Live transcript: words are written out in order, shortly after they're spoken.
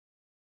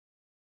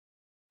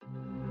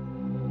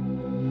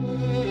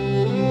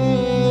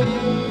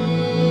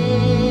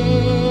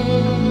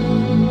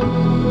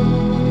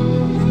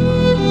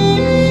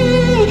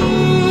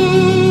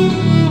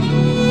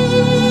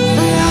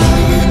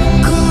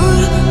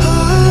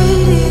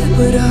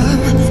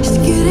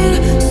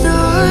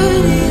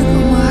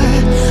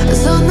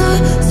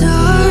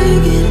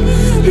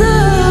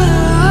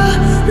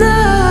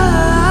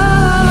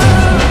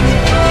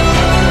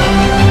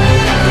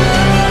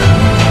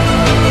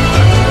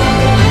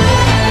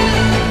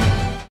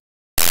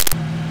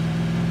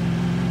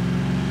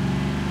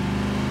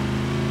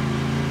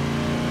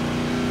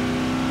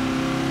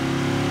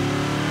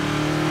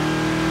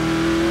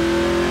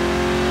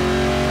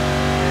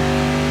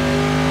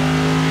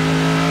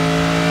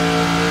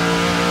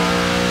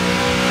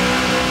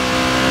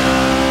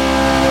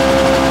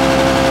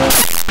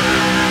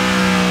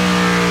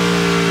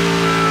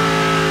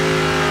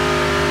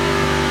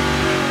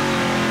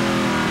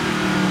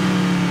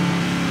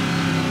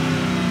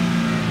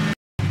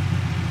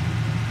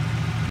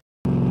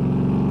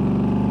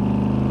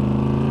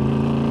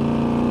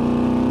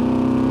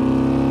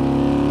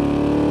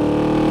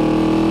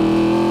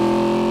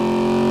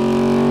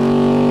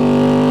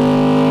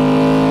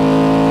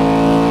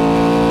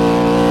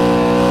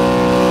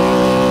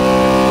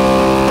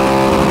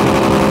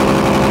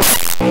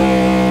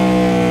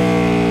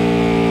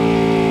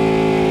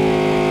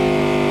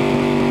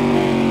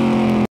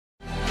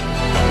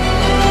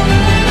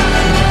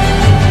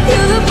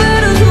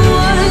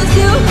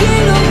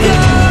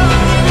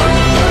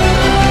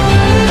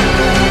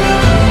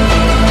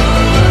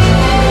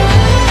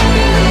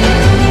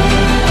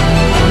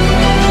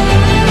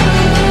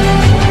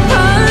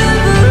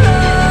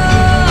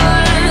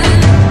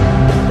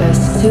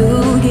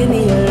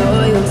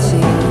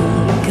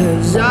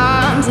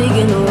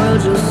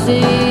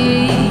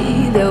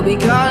see. They'll be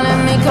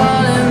calling me,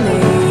 calling me.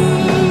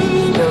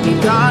 They'll be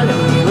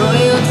calling me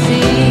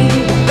royalty.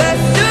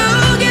 Best to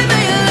give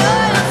me your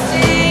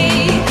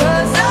loyalty,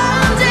 'cause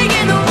I'm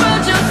taking the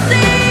world, you'll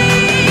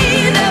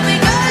see. They'll be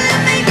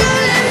calling me,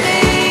 calling me.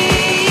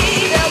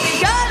 They'll be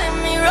calling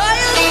me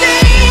royalty.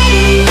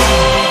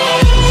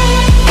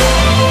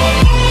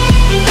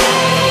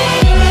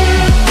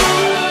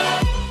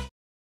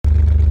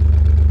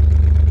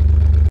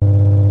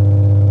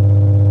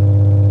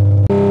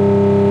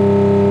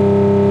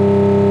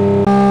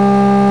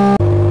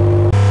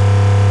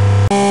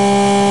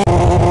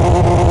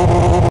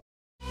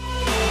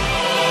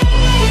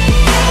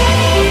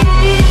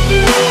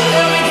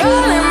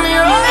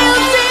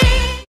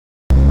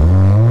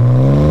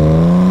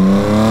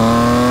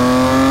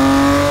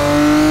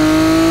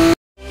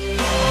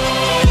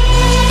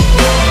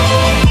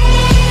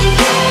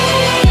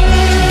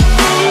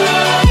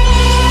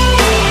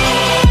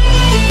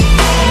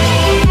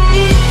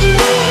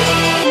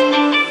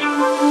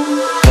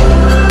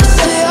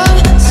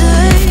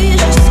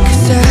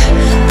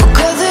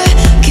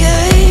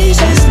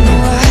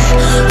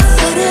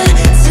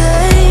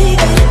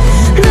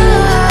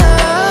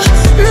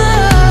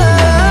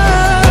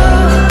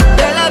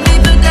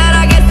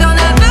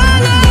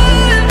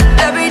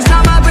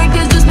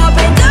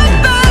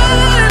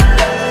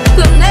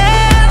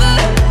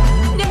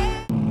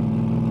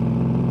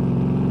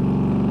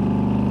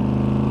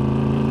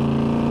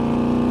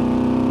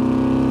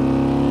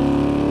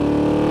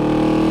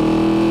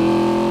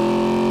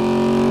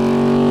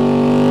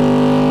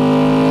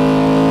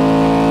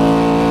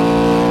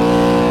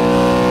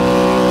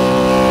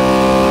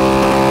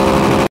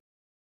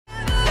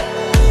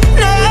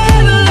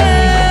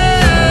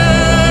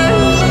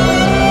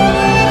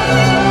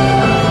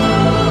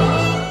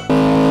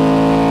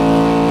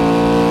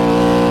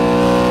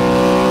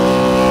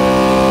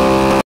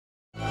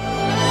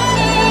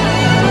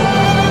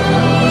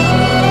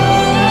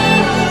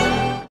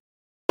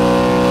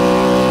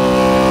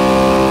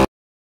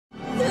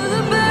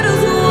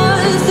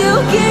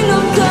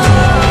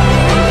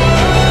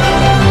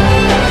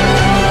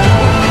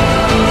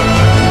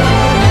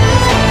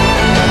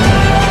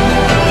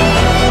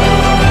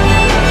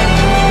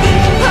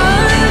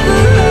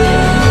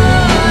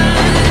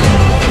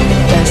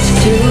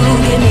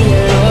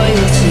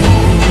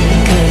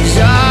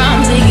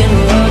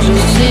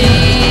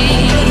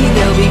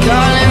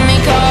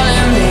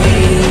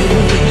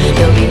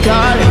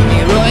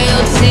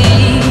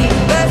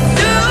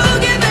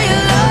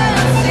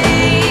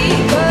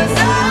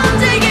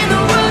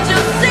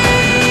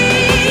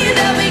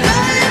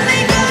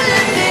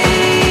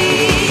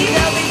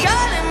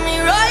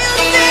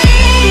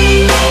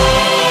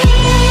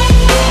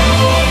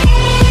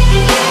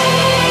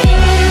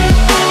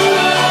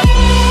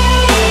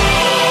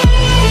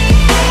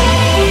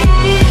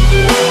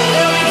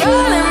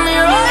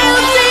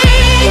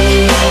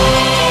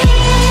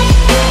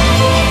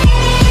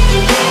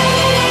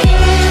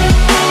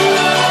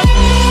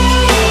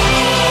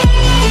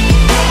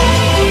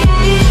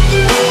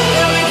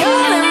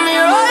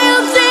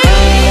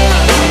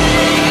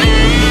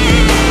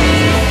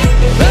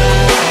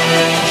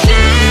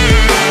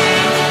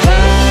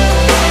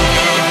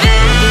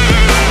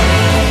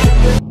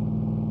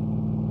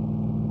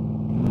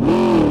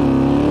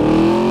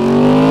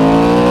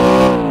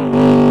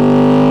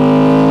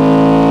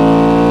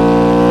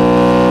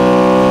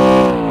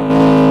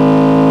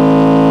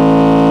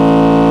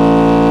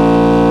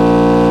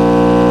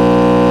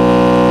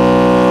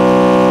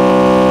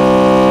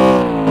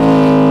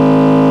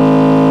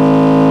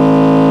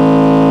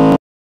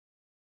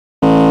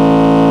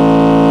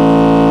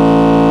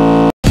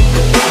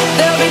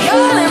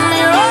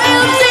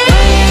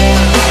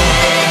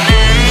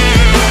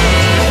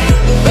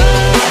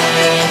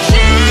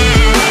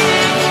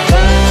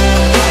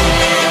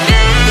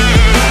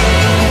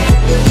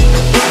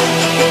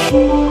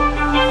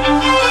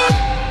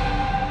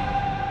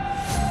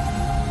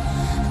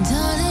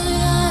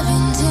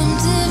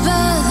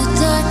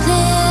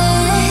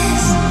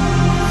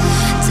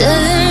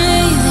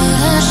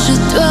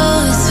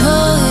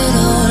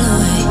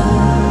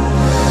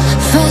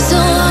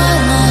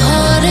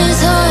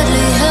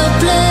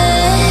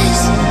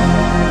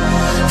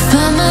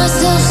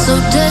 So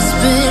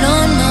desperate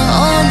on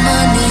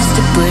my knees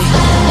to break.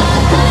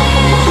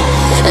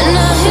 And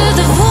I hear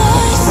the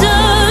voice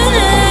of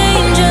an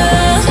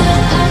angel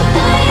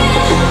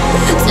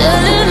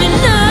telling me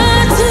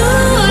not to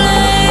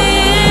lay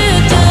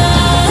it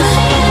down.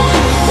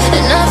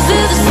 And I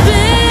feel the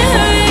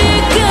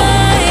spirit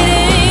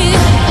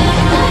guiding,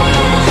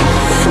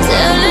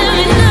 telling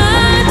me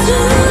not to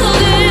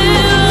give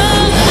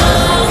up.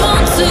 I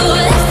want to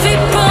every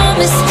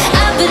promise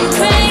I've been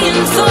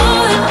praying for.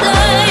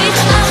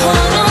 I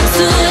hold on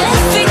to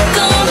every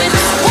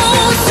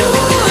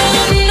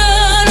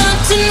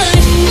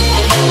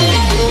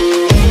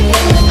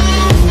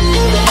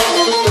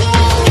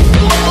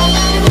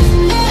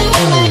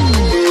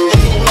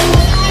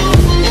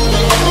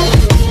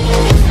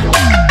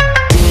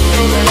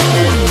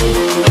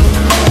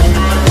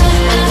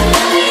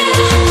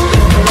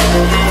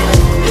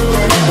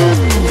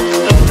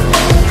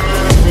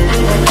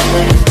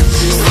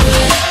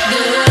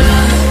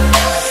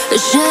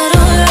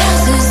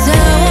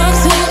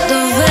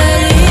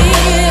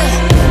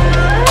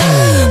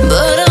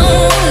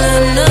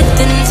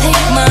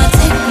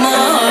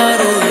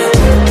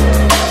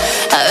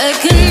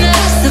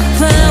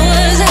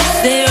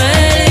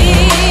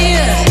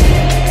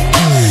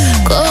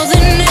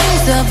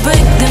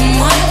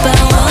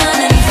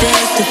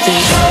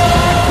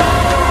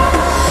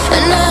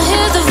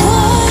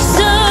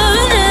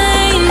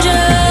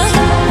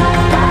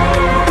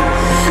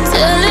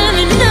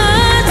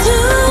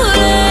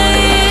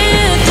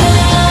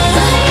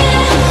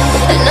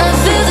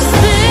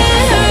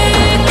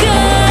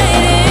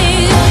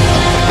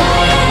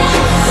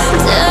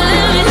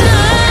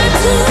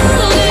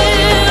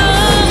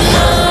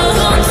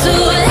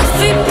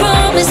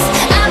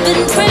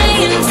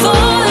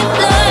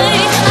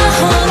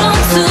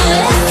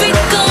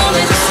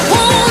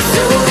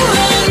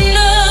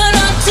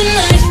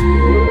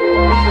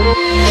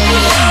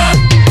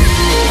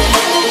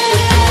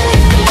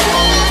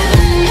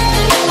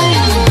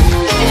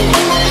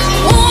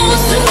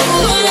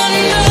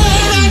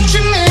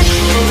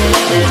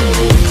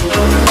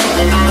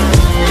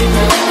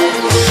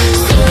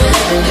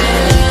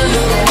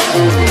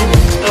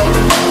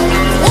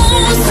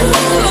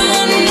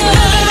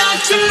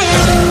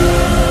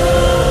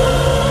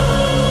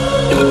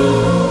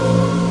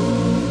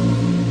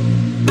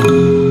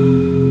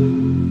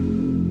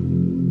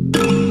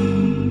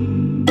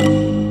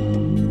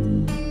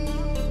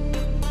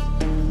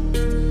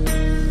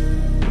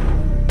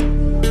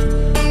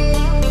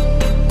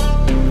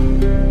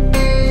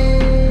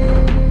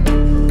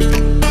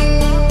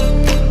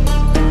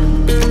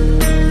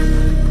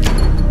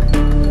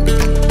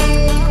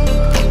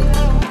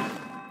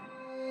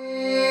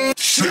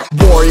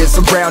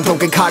around, don't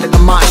get caught in the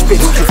mosh pit.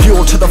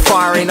 Fuel to the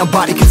fire, ain't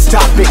nobody can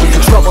stop it.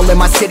 Trouble in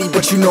my city,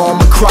 but you know I'm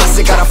across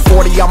it. Got a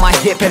 40 on my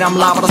hip and I'm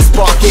liable to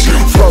spark it.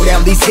 Throw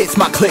down these hits,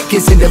 my click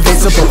is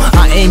indivisible.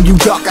 I aim, you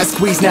duck, I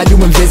squeeze, now you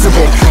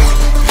invisible.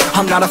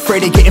 I'm not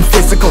afraid of getting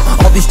physical.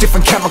 All these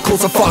different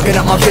chemicals are fogging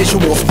up my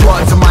visuals.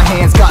 Bloods on my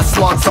hands, got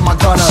slugs on my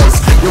gunners.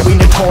 Yo, we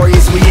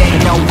notorious, we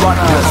ain't no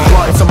runners.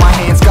 Bloods on my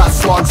hands, got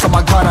slugs on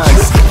my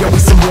gunners. Yo, we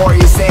some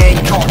warriors, they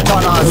ain't called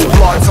gunners.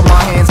 Bloods on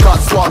my hands, got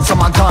slugs on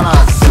my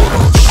gunners.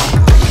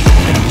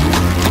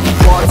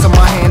 Bloods on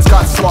my hands,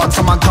 got slugs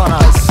on my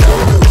gunners.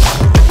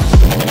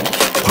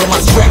 Put on my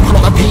strap, put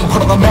on the beat,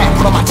 put on the map,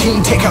 put on my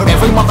team. Take out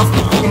every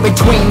motherfucker in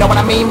between, know what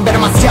I mean? Better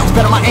myself,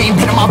 better my aim,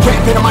 better my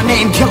rap, better my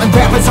name. Killing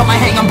rappers on my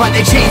hang on by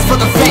their chains for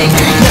the fame.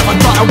 Never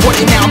thought I would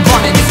it, now I'm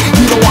running this.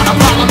 You don't wanna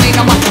follow me,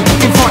 I'm up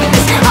in front of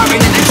this. I ran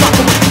in the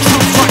jungle with the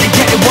truth, trying to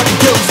get it what it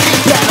does.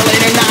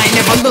 Battling and I ain't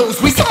never lose,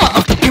 we some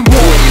motherfucking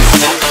warriors.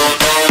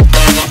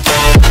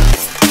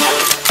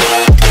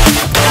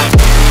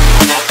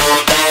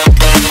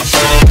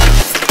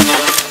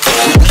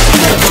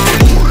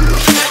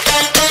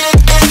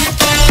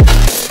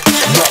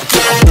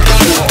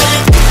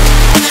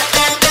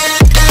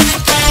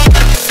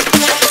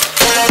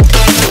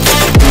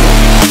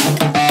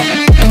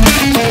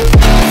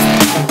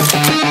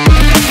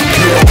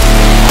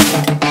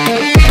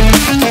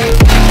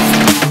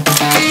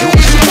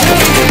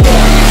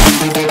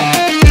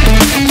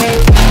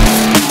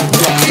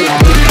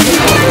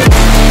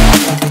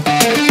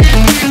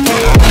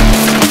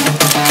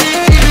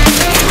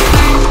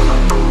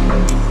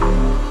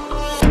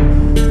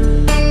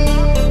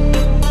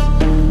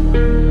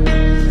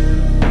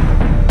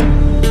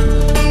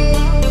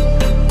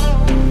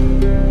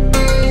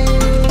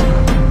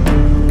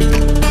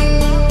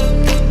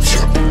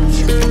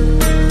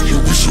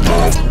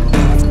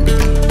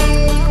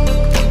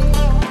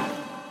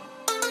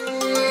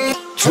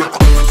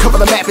 Cover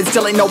the map and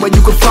still ain't know where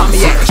you can find me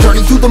at.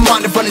 Journey through the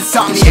mind of an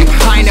insomniac.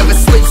 I ain't never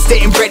sleep,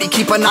 staying ready,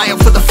 keep an eye out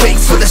for the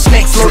fakes. For the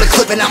snakes, load a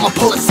clip and I'ma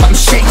pull it, something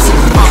shakes.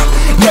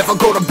 Never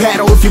go to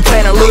battle if you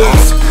plan to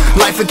lose.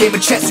 Life a game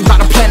of chess, you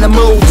gotta plan the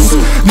moves.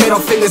 Middle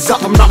fingers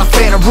up, I'm not a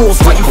fan of rules.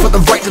 Fighting for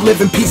the right to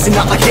live in peace and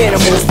not like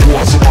animals.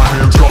 Bloods in my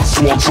hands, got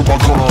slugs in my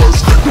gunners.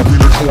 Yo, we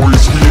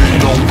notorious, we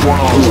ain't no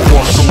runners.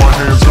 Bloods in my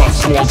hands, got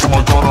slugs in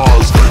my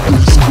gunners. Yo,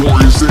 we some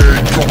warriors, they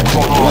ain't no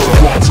gunners.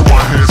 Bloods in my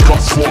hands,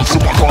 got slugs in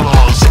my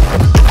gunners.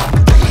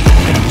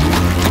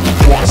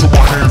 Bloods in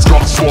my hands,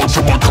 got slugs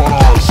in my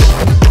gunners.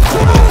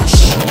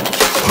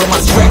 Put on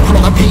my strap, put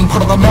on the beam,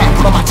 put on the map,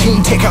 put on my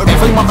team. Take out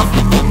every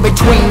motherfucker in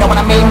between, know what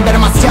I mean? Better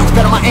myself,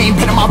 better my aim,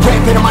 better my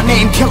rap, better my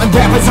name. Killing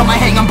rappers on my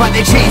hang on by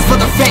their chains for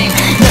the fame.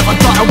 Never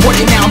thought I would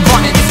it, now I'm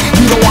running this.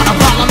 You don't wanna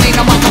follow me,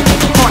 I'm up in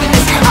front of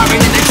this. I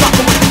ran in the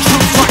jungle with the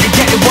truth, trying to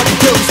get it what it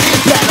does.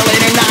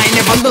 Battling and I ain't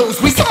never lose,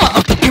 we some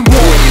motherfucking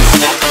warriors.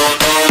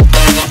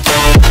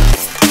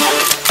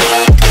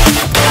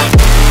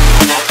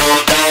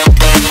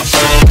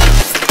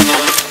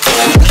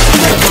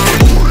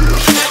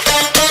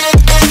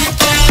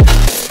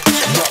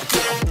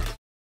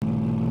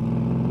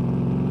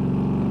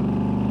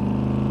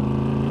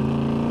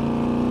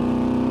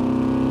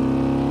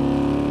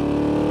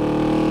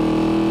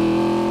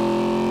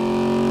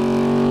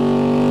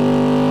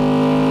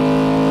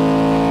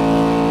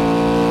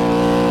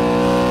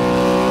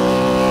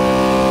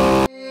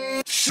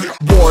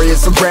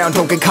 Warriors around,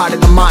 don't get caught in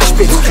the mosh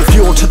pit.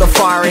 Fuel to the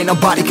fire, ain't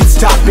nobody can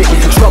stop it.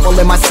 Trouble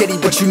in my city,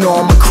 but you know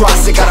I'm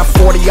across it. Got a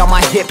 40 on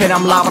my hip and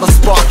I'm liable to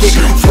spark it.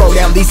 Throw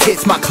down these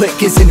hits, my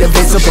click is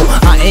indivisible.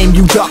 I aim,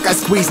 you duck, I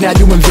squeeze, now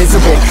you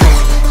invisible.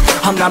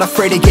 I'm not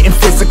afraid of getting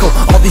physical.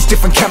 All these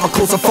different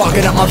chemicals are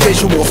fogging up my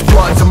visuals.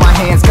 Bloods on my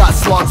hands, got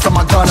slugs on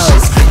my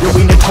gunners. Yo,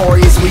 we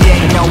notorious, we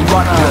ain't no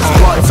runners.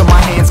 Bloods on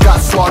my hands,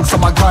 got slugs on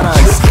my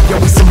gunners. Yo,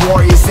 we some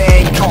warriors, they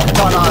ain't called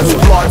gunners.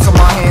 Bloods on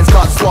my hands,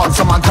 got slugs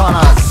on my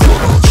gunners.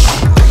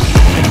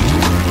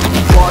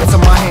 Bloods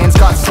on my hands,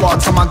 got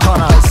slugs on my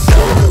gunners.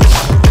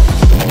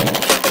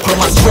 Put on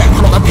my strap,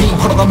 put on the beat,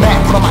 put on the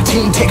map, put on my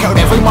team. Take out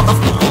every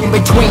motherfucker in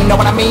between, know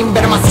what I mean?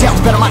 Better myself,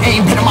 better my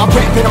aim, better my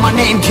rap, better my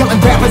name. Killing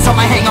rappers on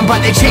my hang on by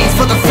their chains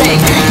for the fame.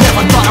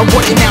 Never thought I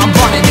would it, now I'm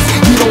running this.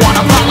 You don't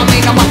wanna follow me,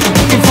 I'm up